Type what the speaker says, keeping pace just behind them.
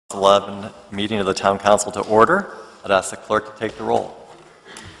11 meeting of the Town Council to order. I'd ask the clerk to take the roll.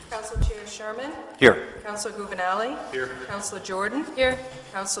 Council Chair Sherman. Here. Councilor Gouvernaile. Here. Councilor Jordan. Here.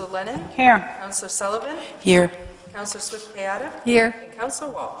 Councilor Lennon. Here. Councilor Sullivan. Here. Councilor Swift-Kayada. Here. And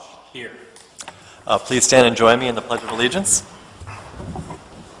Councilor Walsh. Here. Please stand and join me in the Pledge of Allegiance.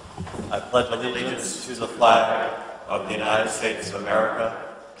 I pledge allegiance to the flag of the United States of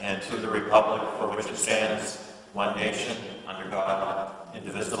America and to the republic for which it stands, one nation, under God,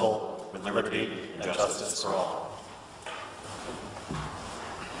 indivisible, with liberty and justice for all.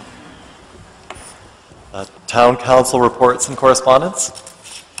 Town Council reports and correspondence.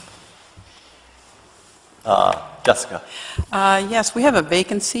 Jessica. Yes, we have a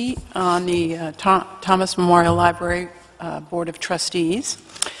vacancy on the Thomas Memorial Library Board of Trustees.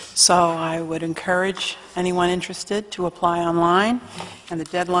 So I would encourage anyone interested to apply online, and the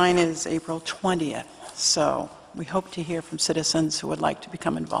deadline is April 20th. So we hope to hear from citizens who would like to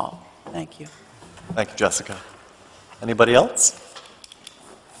become involved. Thank you. Thank you, Jessica. Anybody else?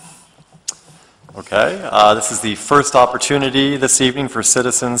 Okay, this is the first opportunity this evening for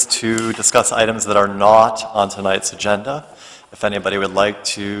citizens to discuss items that are not on tonight's agenda. If anybody would like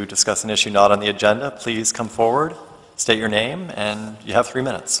to discuss an issue not on the agenda, please come forward, state your name, and you have 3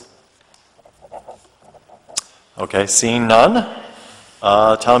 minutes. Okay, seeing none,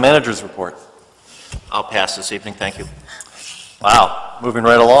 Town Manager's report. I'll pass this evening, thank you. Wow, moving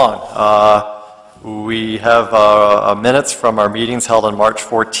right along. We have minutes from our meetings held on March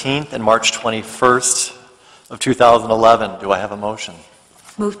 14th and March 21st of 2011. Do I have a motion?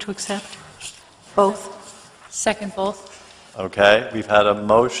 Move to accept. Both. Second both. Okay, we've had a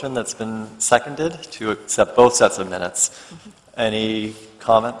motion that's been seconded to accept both sets of minutes. Any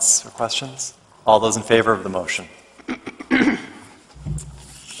comments or questions? All those in favor of the motion?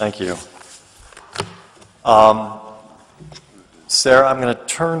 Thank you. Sarah, I'm going to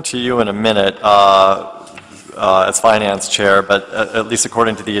turn to you in a minute as Finance Chair, but at least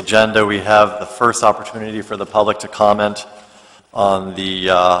according to the agenda, we have the first opportunity for the public to comment on the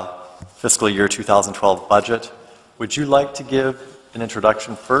fiscal year 2012 budget. Would you like to give an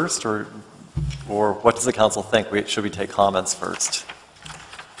introduction first, or what does the council think? Should we take comments first?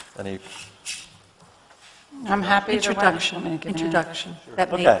 Any? I'm happy Introduction. to Introduction. That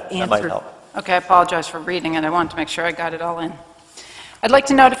may Okay, that might answer. help. Okay, I apologize for reading it. I wanted to make sure I got it all in. I'd like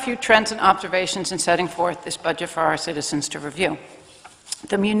to note a few trends and observations in setting forth this budget for our citizens to review.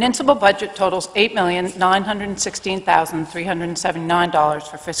 The municipal budget totals $8,916,379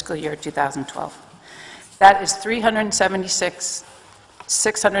 for fiscal year 2012. That is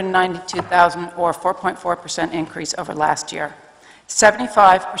 $376,692,000, or 4.4% increase over last year.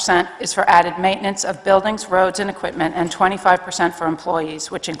 75% is for added maintenance of buildings, roads, and equipment, and 25% for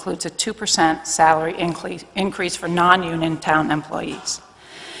employees, which includes a 2% salary increase for non-union town employees.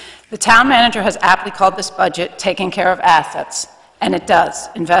 The town manager has aptly called this budget taking care of assets, and it does,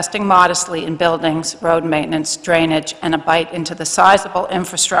 investing modestly in buildings, road maintenance, drainage, and a bite into the sizable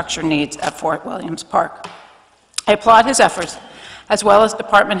infrastructure needs at Fort Williams Park. I applaud his efforts, as well as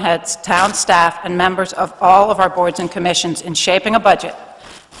department heads, town staff, and members of all of our boards and commissions in shaping a budget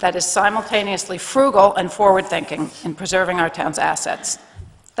that is simultaneously frugal and forward-thinking in preserving our town's assets,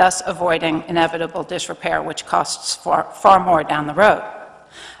 thus avoiding inevitable disrepair, which costs far more down the road.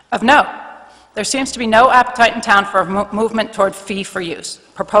 Of note, there seems to be no appetite in town for a movement toward fee for use.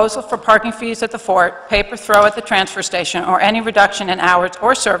 Proposal for parking fees at the fort, paper throw at the transfer station, or any reduction in hours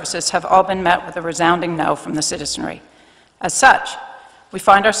or services have all been met with a resounding no from the citizenry. As such, we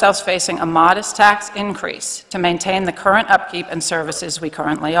find ourselves facing a modest tax increase to maintain the current upkeep and services we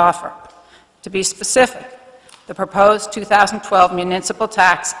currently offer. To be specific, the proposed 2012 municipal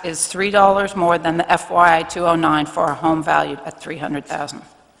tax is $3 more than the FY 209 for a home valued at $300,000.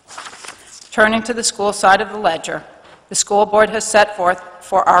 Turning to the school side of the ledger, the school board has set forth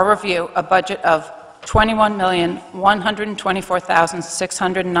for our review a budget of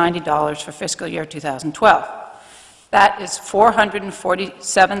 $21,124,690 for fiscal year 2012. That is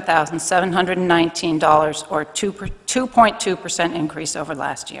 $447,719, or 2.2% increase over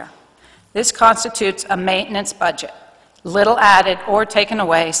last year. This constitutes a maintenance budget, little added or taken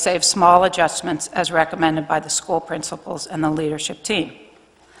away, save small adjustments as recommended by the school principals and the leadership team.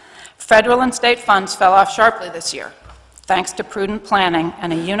 Federal and state funds fell off sharply this year. Thanks to prudent planning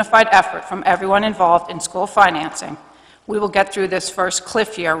and a unified effort from everyone involved in school financing, we will get through this first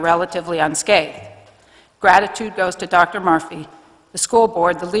cliff year relatively unscathed. Gratitude goes to Dr. Murphy, the school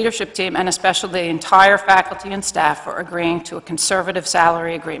board, the leadership team, and especially the entire faculty and staff for agreeing to a conservative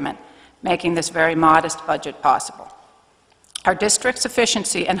salary agreement, making this very modest budget possible. Our district's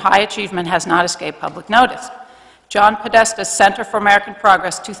efficiency and high achievement has not escaped public notice. John Podesta's Center for American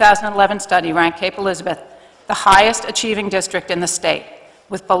Progress 2011 study ranked Cape Elizabeth the highest achieving district in the state,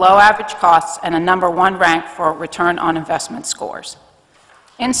 with below-average costs and a #1 rank for return on investment scores.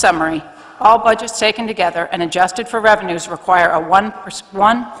 In summary, all budgets taken together and adjusted for revenues require a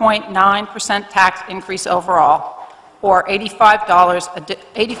 1.9% tax increase overall, or $85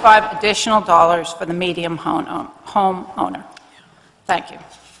 additional dollars for the median home owner. Thank you.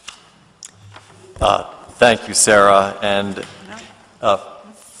 Thank you, Sarah. And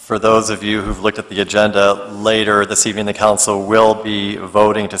for those of you who've looked at the agenda, later this evening the council will be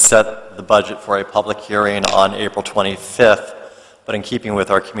voting to set the budget for a public hearing on April 25th. But in keeping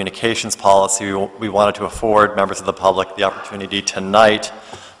with our communications policy, we wanted to afford members of the public the opportunity tonight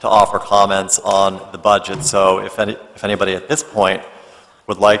to offer comments on the budget. So if anybody at this point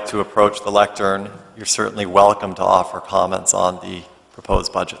would like to approach the lectern, you're certainly welcome to offer comments on the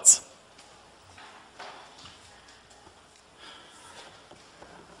proposed budgets.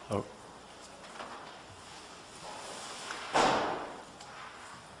 Oh.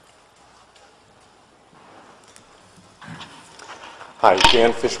 Hi,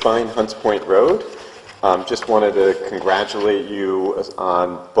 Dan Fishbein, Hunts Point Road. Just wanted to congratulate you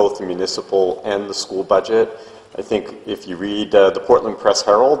on both the municipal and the school budget. I think if you read the Portland Press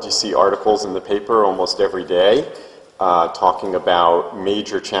Herald, you see articles in the paper almost every day talking about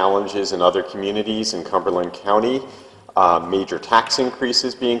major challenges in other communities in Cumberland County, major tax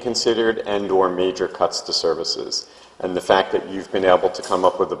increases being considered, and/or major cuts to services. And the fact that you've been able to come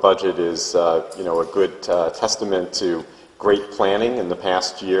up with a budget is, a good testament to great planning in the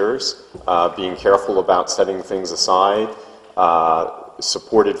past years, being careful about setting things aside,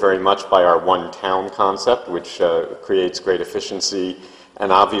 supported very much by our one town concept, which creates great efficiency,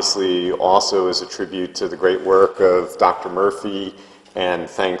 and obviously also is a tribute to the great work of Dr. Murphy, and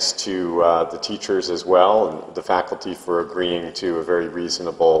thanks to the teachers as well, and the faculty for agreeing to a very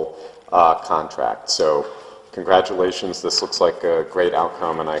reasonable contract. So congratulations, this looks like a great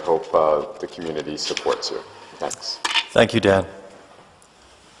outcome, and I hope the community supports you. Thanks. Thank you, Dan.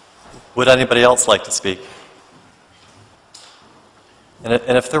 Would anybody else like to speak?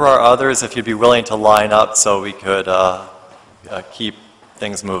 And if there are others, if you'd be willing to line up so we could keep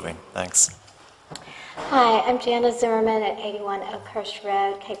things moving. Thanks. Hi, I'm Jana Zimmerman at 81 Oakhurst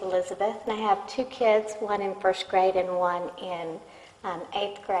Road, Cape Elizabeth, and I have 2 kids, one in 1st grade and one in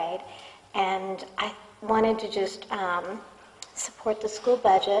 8th grade. And I wanted to just support the school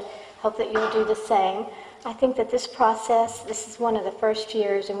budget, hope that you'll do the same. I think that this process, this is one of the first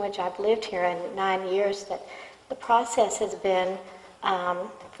years in which I've lived here in 9 years that the process has been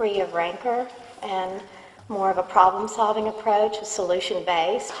free of rancor and more of a problem-solving approach, a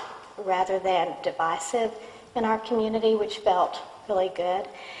solution-based rather than divisive in our community, which felt really good.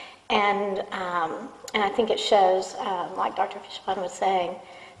 And I think it shows, like Dr. Fishbein was saying,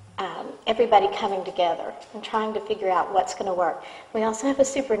 everybody coming together and trying to figure out what's going to work. We also have a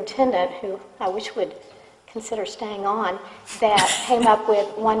superintendent who I wish would consider staying on, that came up with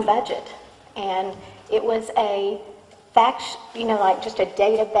one budget. And it was a fact, like just a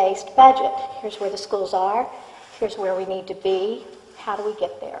data-based budget. Here's where the schools are, here's where we need to be, how do we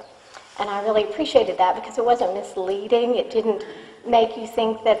get there? And I really appreciated that because it wasn't misleading. It didn't make you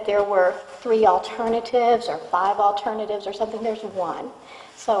think that there were 3 alternatives or 5 alternatives or something. There's one.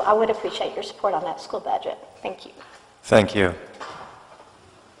 So I would appreciate your support on that school budget. Thank you. Thank you.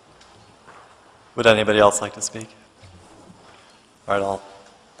 Would anybody else like to speak? All right, I'll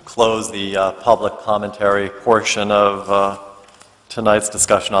close the public commentary portion of tonight's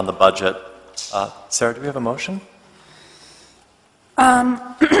discussion on the budget. Sarah, do we have a motion?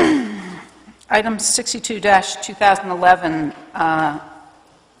 Item 62-2011,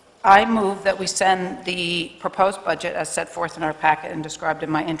 I move that we send the proposed budget as set forth in our packet and described in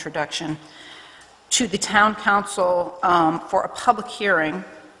my introduction to the Town Council for a public hearing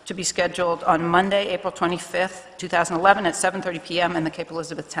to be scheduled on Monday, April 25th, 2011 at 7:30 p.m. in the Cape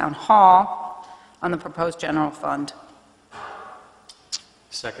Elizabeth Town Hall on the proposed general fund.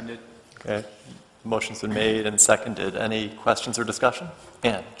 Seconded. Okay. Motion's been made and seconded. Any questions or discussion?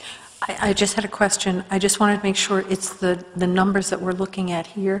 Ann? I just had a question. I just wanted to make sure it's the numbers that we're looking at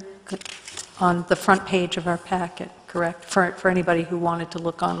here on the front page of our packet, correct? For anybody who wanted to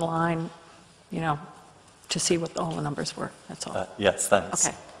look online, to see what all the numbers were, that's all. Yes, thanks.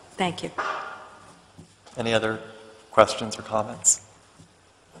 Okay, thank you. Any other questions or comments?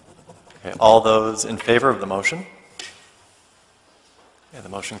 Okay, all those in favor of the motion? Okay, the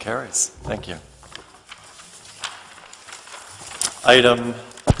motion carries. Thank you. Item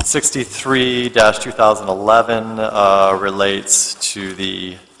 63-2011 relates to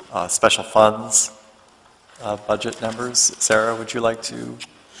the special funds budget numbers. Sarah, would you like to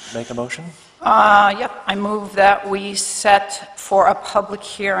make a motion? Yep, I move that we set for a public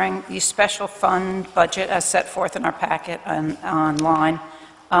hearing the special fund budget as set forth in our packet and online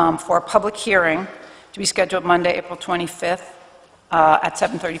for a public hearing to be scheduled Monday, April 25th at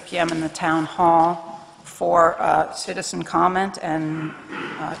 7:30 p.m. in the town hall for citizen comment and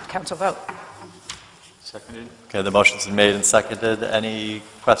council vote. Seconded. Okay, the motion's been made and seconded. Any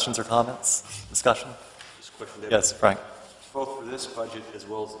questions or comments? Discussion? Just a question, David. Yes, Frank. Both for this budget as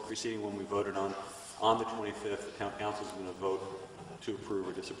well as the preceding one we voted on the 25th, the town council is going to vote to approve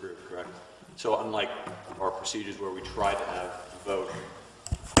or disapprove, correct? So unlike our procedures where we try to have a vote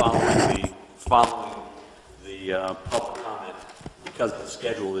following the public comment, because of the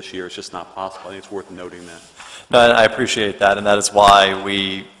schedule this year, it's just not possible. I think it's worth noting that. No, I appreciate that, and that is why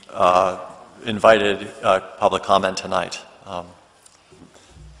we invited public comment tonight.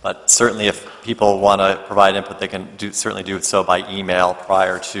 But certainly if people want to provide input, they can certainly do so by email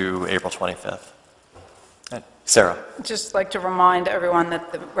prior to April 25th. Sarah. Just like to remind everyone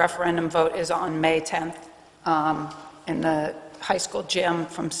that the referendum vote is on May 10th in the high school gym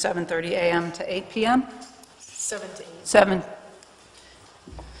from 7:30 a.m. to 8 p.m. 7 to 8. 7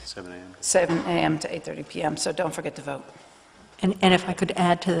 a.m. 7 a.m. to 8:30 p.m., so don't forget to vote. And if I could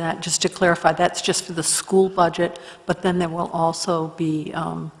add to that, just to clarify, that's just for the school budget, but then there will also be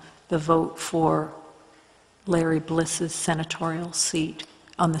the vote for Larry Bliss's senatorial seat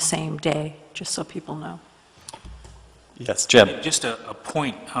on the same day, just so people know. Yes, Jim. Just a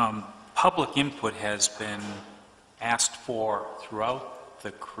point. Public input has been asked for throughout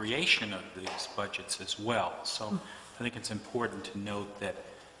the creation of these budgets as well. So I think it's important to note that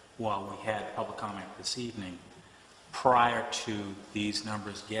while we had public comment this evening, prior to these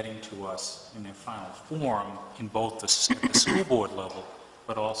numbers getting to us in their final form in both the school board level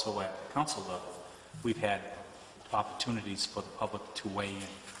but also at the council level, we've had opportunities for the public to weigh in.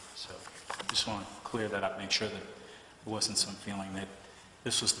 So I just want to clear that up, make sure that there wasn't some feeling that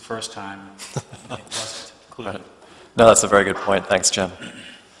this was the first time it wasn't included. Right. No, that's a very good point. Thanks, Jim.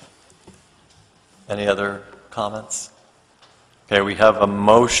 Any other comments? Okay, we have a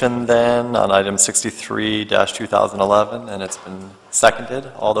motion then on item 63-2011, and it's been seconded.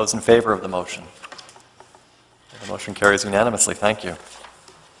 All those in favor of the motion? The motion carries unanimously. Thank you.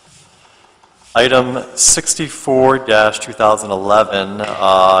 Item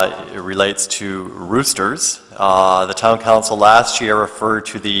 64-2011 relates to roosters. The Town Council last year referred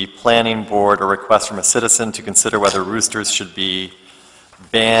to the Planning Board a request from a citizen to consider whether roosters should be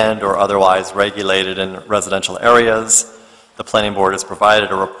banned or otherwise regulated in residential areas. The Planning Board has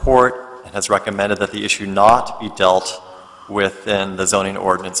provided a report and has recommended that the issue not be dealt with in the zoning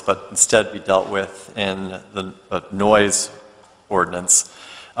ordinance, but instead be dealt with in the noise ordinance.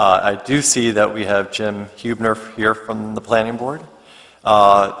 I do see that we have Jim Huebner here from the Planning Board.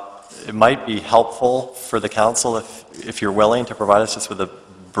 It might be helpful for the council if you're willing to provide us just with a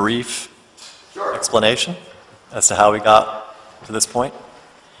brief explanation as to how we got to this point.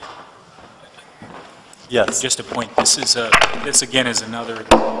 Yes. Just a point, this again is another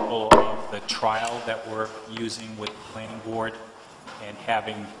example of the trial that we're using with the planning board and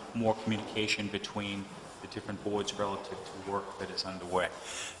having more communication between the different boards relative to work that is underway.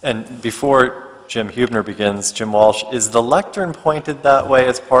 And before Jim Huebner begins, Jim Walsh, is the lectern pointed that way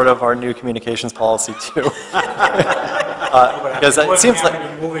as part of our new communications policy too? Because it seems like,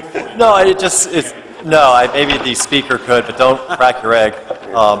 maybe the speaker could, but don't crack your egg.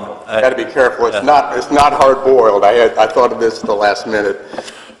 Got to be careful. It's not hard boiled. I thought of this at the last minute.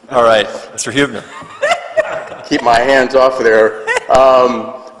 All right, Mr. Huebner. Keep my hands off of there.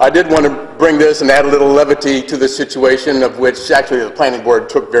 I did want to bring this and add a little levity to the situation, of which actually the Planning Board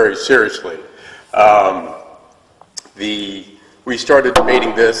took very seriously. We started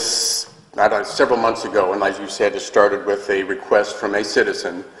debating this several months ago, and as you said, it started with a request from a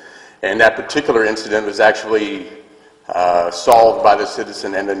citizen, and that particular incident was actually solved by the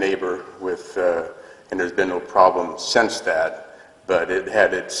citizen and the neighbor and there's been no problem since that, but it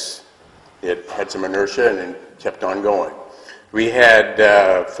had some inertia and it kept on going. We had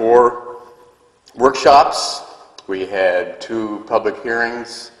 4 workshops. We had 2 public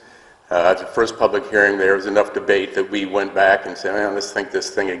hearings. At the first public hearing, there was enough debate that we went back and said, well, let's think this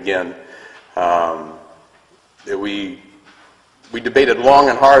thing again. We debated long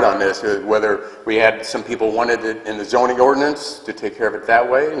and hard on this, whether we had some people wanted it in the zoning ordinance to take care of it that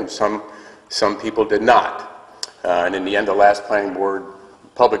way, and some people did not. And in the end, the last planning board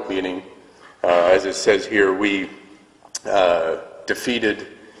public meeting, as it says here, we defeated,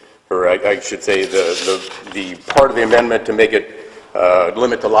 or I should say, the part of the amendment to make it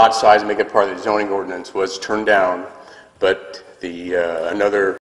limit the lot size and make it part of the zoning ordinance was turned down, but the, another